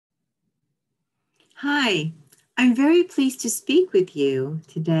Hi, I'm very pleased to speak with you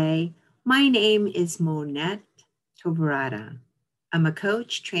today. My name is Monette. I'm a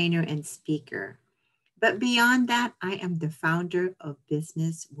coach, trainer, and speaker. But beyond that, I am the founder of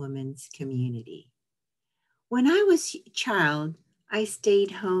Business Women's Community. When I was a child, I stayed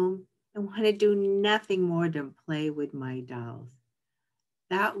home and wanted to do nothing more than play with my dolls.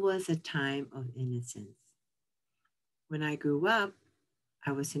 That was a time of innocence. When I grew up,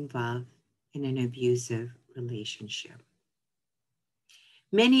 I was involved in an abusive relationship.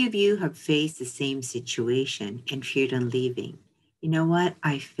 Many of you have faced the same situation and feared on leaving. You know what?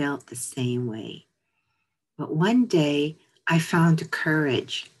 I felt the same way. But one day I found the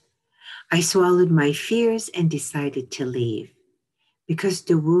courage. I swallowed my fears and decided to leave because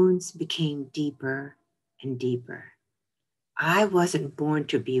the wounds became deeper and deeper. I wasn't born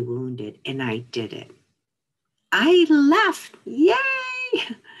to be wounded, and I did it. I left. Yay!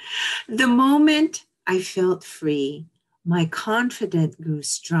 The moment I felt free, my confidence grew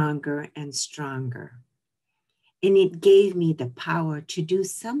stronger and stronger. And it gave me the power to do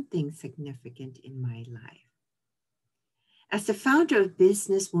something significant in my life. As the founder of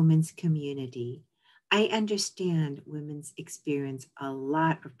Business Women's Community, I understand women's experience a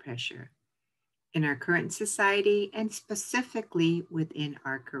lot of pressure in our current society and specifically within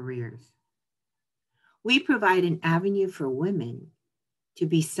our careers. We provide an avenue for women to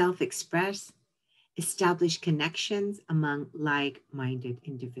be self expressed, establish connections among like minded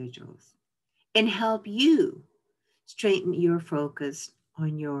individuals, and help you straighten your focus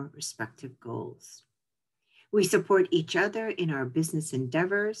on your respective goals. We support each other in our business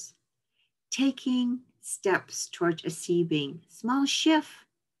endeavors, taking steps towards achieving small shifts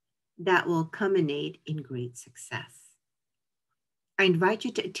that will culminate in great success. I invite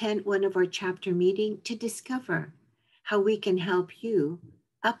you to attend one of our chapter meetings to discover how we can help you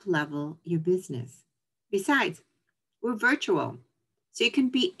up-level your business. Besides, we're virtual, so you can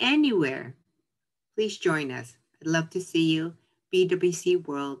be anywhere. Please join us. I'd love to see you.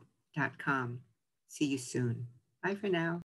 bwcworld.com. See you soon. Bye for now.